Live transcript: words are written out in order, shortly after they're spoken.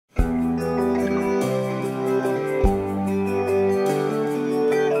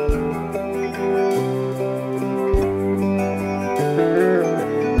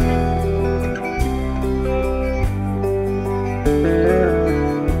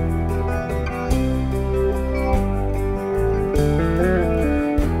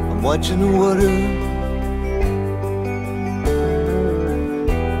watching the water,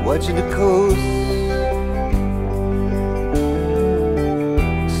 watching the coast.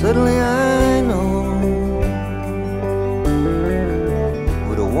 Suddenly I know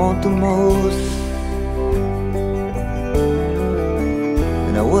what I want the most,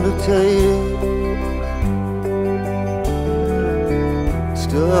 and I want to tell you,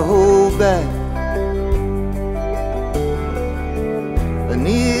 still I hold back. I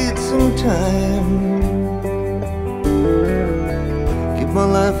need some time, keep my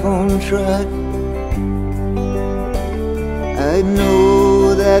life on track. I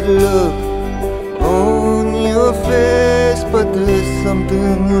know that look on your face, but there's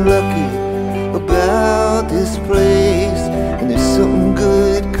something lucky about this place, and there's something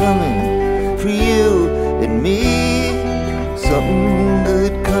good coming for you and me. Something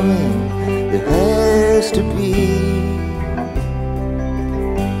good coming, there has to be.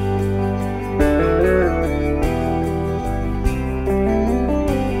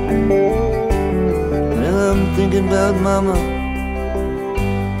 Thinking about mama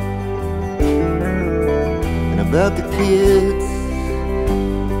and about the kids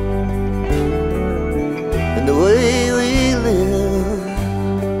and the way we live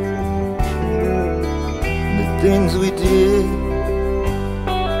and the things we did.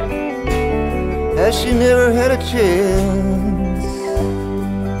 As she never had a chance,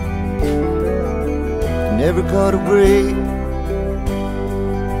 never caught a break,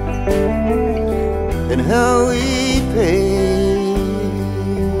 and how we pay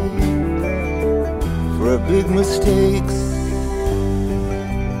for our big mistakes.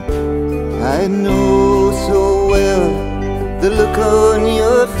 I know so well the look on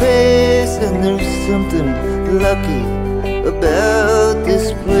your face, and there's something lucky about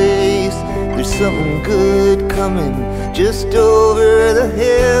this place. There's something good coming just over the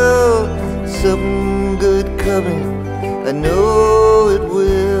hill. Something good coming, I know it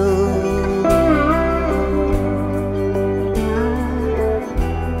will.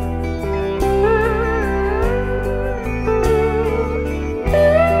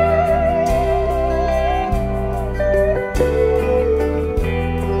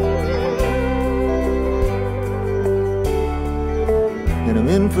 And I'm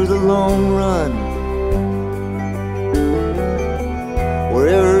in for the long run,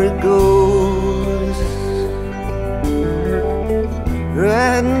 wherever it goes,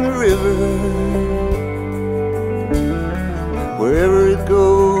 riding the river, wherever it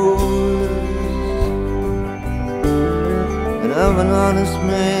goes. And I'm an honest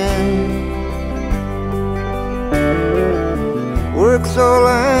man, work's all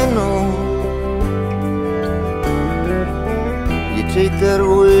I know. Take that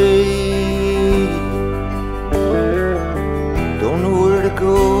away, don't know where to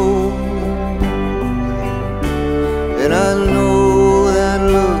go. And I know that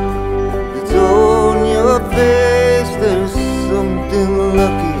look that's on your face. There's something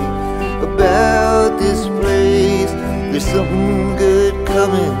lucky about this place. There's something good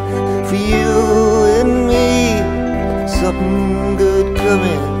coming for you and me. Something good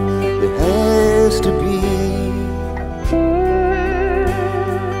coming, there has to be.